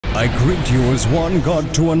I greet you as one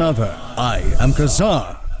god to another. I am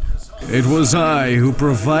Kazaa. It was I who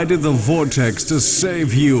provided the vortex to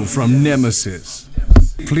save you from Nemesis.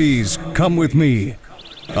 Please, come with me.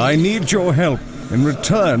 I need your help. In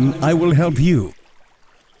return, I will help you.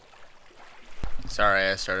 Sorry,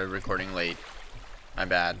 I started recording late. My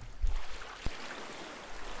bad.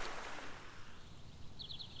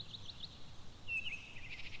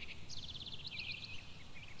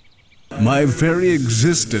 My very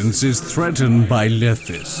existence is threatened by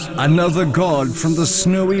Lethis, another god from the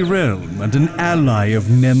Snowy Realm and an ally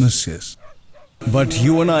of Nemesis. But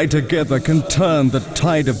you and I together can turn the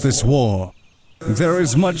tide of this war. There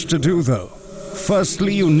is much to do, though.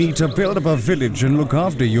 Firstly, you need to build up a village and look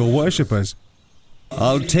after your worshippers.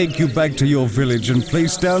 I'll take you back to your village and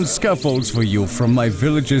place down scaffolds for you from my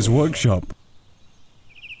village's workshop.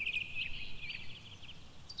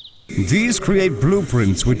 These create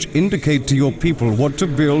blueprints which indicate to your people what to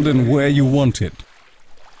build and where you want it.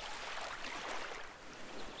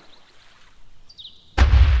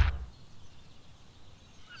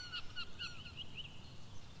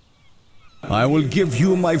 I will give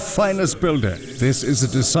you my finest builder. This is a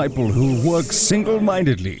disciple who works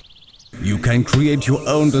single-mindedly. You can create your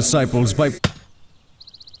own disciples by...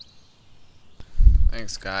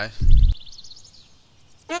 Thanks, guy.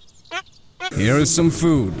 Here is some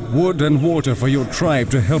food, wood and water for your tribe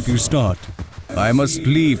to help you start. I must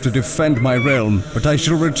leave to defend my realm, but I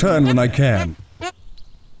shall return when I can.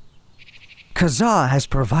 Kazaa has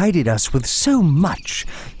provided us with so much.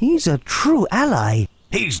 He's a true ally.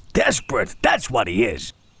 He's desperate, that's what he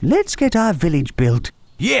is. Let's get our village built.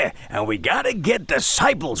 Yeah, and we gotta get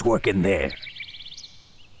disciples working there.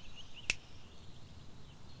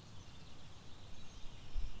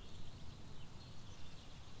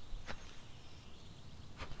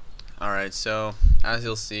 Alright, so as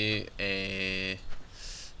you'll see,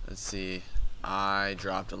 let's see, I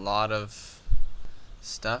dropped a lot of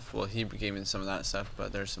stuff. Well, he gave me some of that stuff,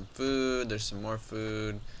 but there's some food, there's some more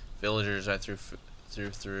food. Villagers I threw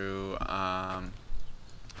through, let's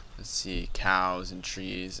see, cows and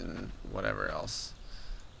trees and whatever else.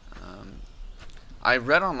 I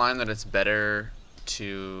read online that it's better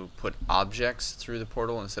to put objects through the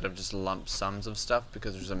portal instead of just lump sums of stuff,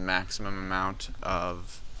 because there's a maximum amount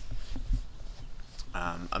of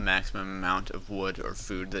wood or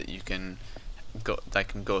food that you can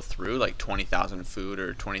go through, like 20,000 food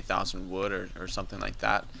or 20,000 wood or something like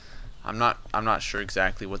that. I'm not sure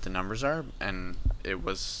exactly what the numbers are, and it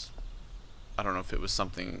was, I don't know if it was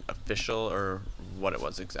something official or what it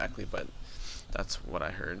was exactly, but that's what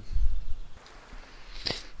I heard.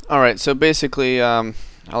 Alright, so basically I'll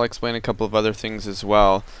explain a couple of other things as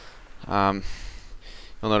well. You'll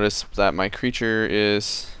notice that my creature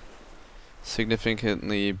is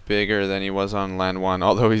significantly bigger than he was on Land 1,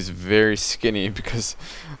 although he's very skinny because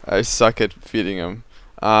I suck at feeding him.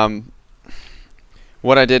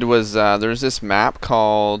 What I did was there's this map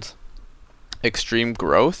called Extreme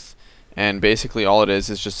Growth, and basically all it is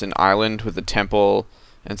just an island with a temple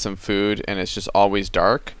and some food, and it's just always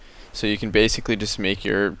dark. So you can basically just make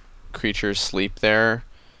your creatures sleep there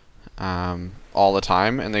all the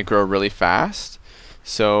time, and they grow really fast.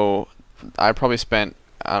 So I probably spent,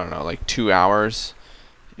 I don't know, like 2 hours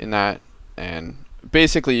in that, and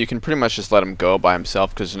basically you can pretty much just let him go by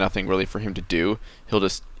himself because there's nothing really for him to do. He'll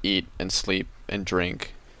just eat and sleep and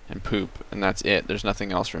drink and poop, and that's it. There's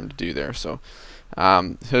nothing else for him to do there. So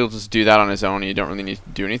he'll just do that on his own. You don't really need to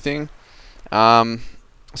do anything. So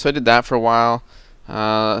I did that for a while.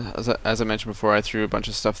 As I mentioned before, I threw a bunch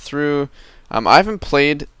of stuff through. I haven't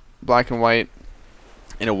played Black and White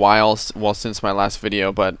in a while, well, since my last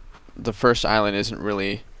video, but the first island isn't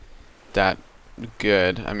really that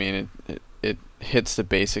good. I mean, it hits the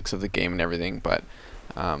basics of the game and everything, but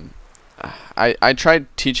I tried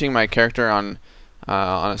teaching my character on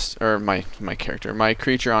my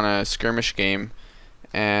creature on a skirmish game,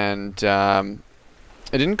 and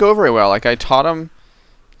it didn't go very well. Like, I taught him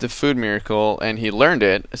the food miracle, and he learned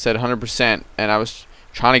it. I said 100%, and I was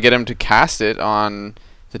trying to get him to cast it on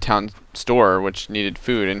the town store, which needed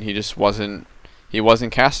food, and he just wasn't. He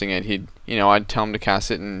wasn't casting it. I'd tell him to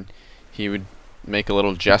cast it, and he would make a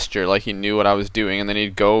little gesture like he knew what I was doing, and then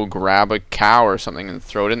he'd go grab a cow or something and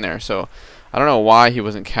throw it in there. So I don't know why he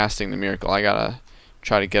wasn't casting the miracle. I gotta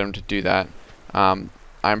try to get him to do that. I'm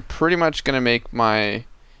pretty much gonna make my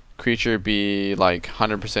creature be like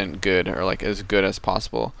 100% good, or like as good as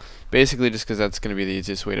possible, basically just because that's gonna be the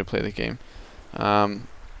easiest way to play the game,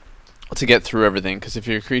 to get through everything. Because if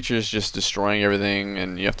your creature is just destroying everything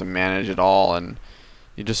and you have to manage it all, and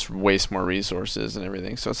you just waste more resources and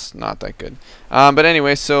everything, so it's not that good. But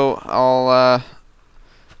anyway, so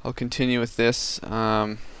I'll continue with this.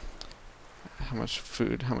 How much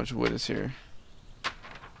food? How much wood is here?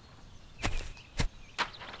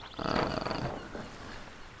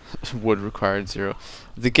 Wood required 0.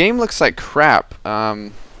 The game looks like crap.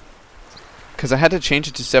 Because I had to change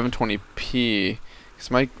it to 720p.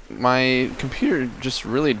 Because my computer just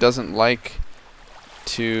really doesn't like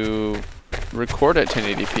to record at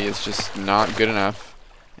 1080p. It's just not good enough.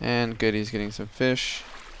 And good, he's getting some fish,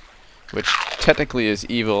 which technically is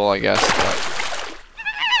evil, I guess.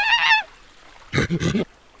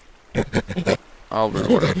 But I'll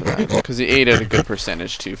reward him for that because he ate at a good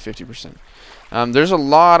percentage too, 50%. There's a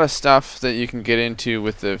lot of stuff that you can get into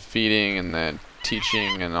with the feeding and the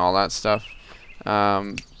teaching and all that stuff.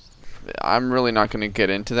 I'm really not going to get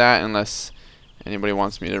into that unless anybody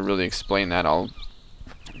wants me to really explain that. I'll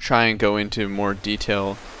try and go into more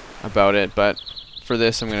detail about it, but for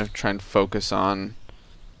this I'm going to try and focus on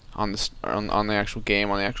the actual game,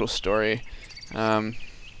 on the actual story.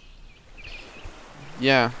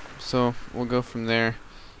 Yeah, so we'll go from there.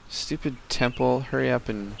 Stupid temple, hurry up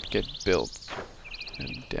and get built. God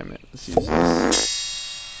damn it, let's use this.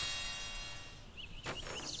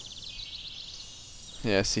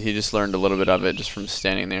 Yeah, see, he just learned a little bit of it just from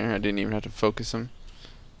standing there. I didn't even have to focus him.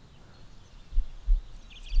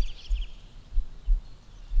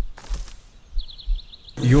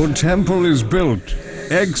 Your temple is built.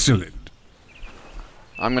 Excellent.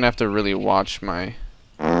 I'm gonna have to really watch my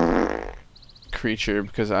creature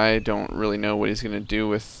because I don't really know what he's gonna do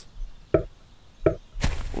with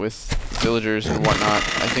villagers and whatnot.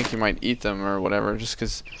 I think he might eat them or whatever, just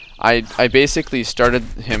because I basically started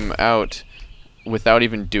him out without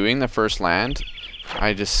even doing the first land.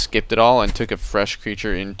 I just skipped it all and took a fresh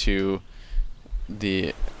creature into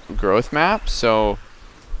the growth map, so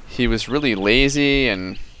he was really lazy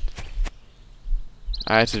and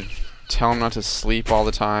I had to tell him not to sleep all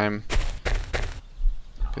the time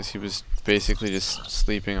because he was basically just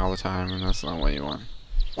sleeping all the time, and that's not what you want.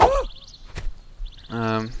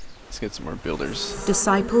 Let's get some more builders.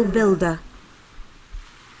 Disciple builder.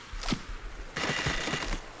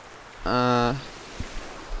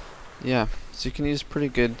 Yeah, so you can use pretty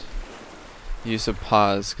good use of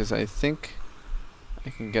pause because I think I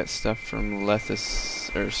can get stuff from Lethis,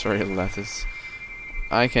 or sorry, Lethis.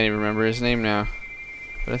 I can't even remember his name now,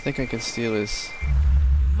 but I think I can steal his.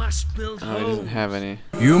 Must build Oh, he doesn't have any.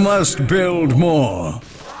 You must build more.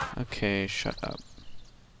 Okay, shut up.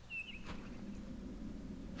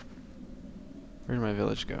 Where did my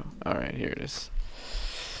village go? Alright, here it is.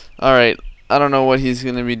 Alright, I don't know what he's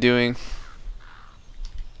gonna be doing.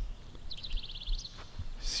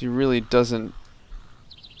 He really doesn't.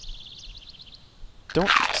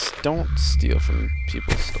 Don't steal from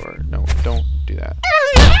people's store. No, don't do that.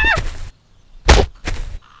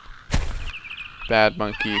 Bad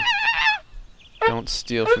monkey. Don't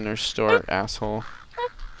steal from their store, asshole.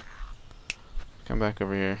 Come back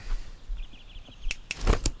over here.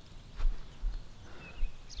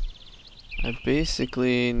 I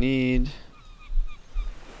basically need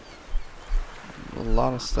a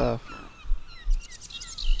lot of stuff.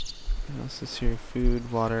 What else is here?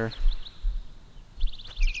 Food, water.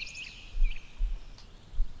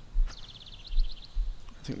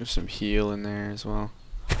 I think there's some heal in there as well.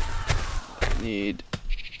 Need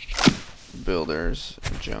builders,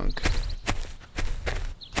 junk.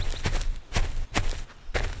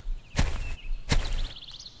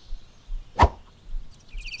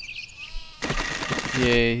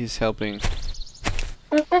 Yay, he's helping.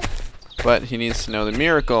 But he needs to know the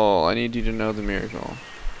miracle. I need you to know the miracle.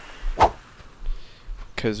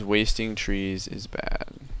 Because wasting trees is bad.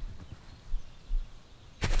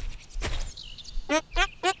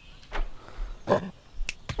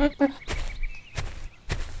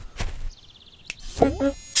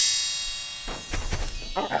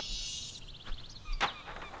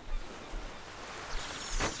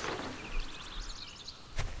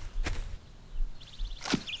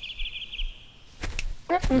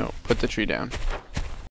 No, put the tree down.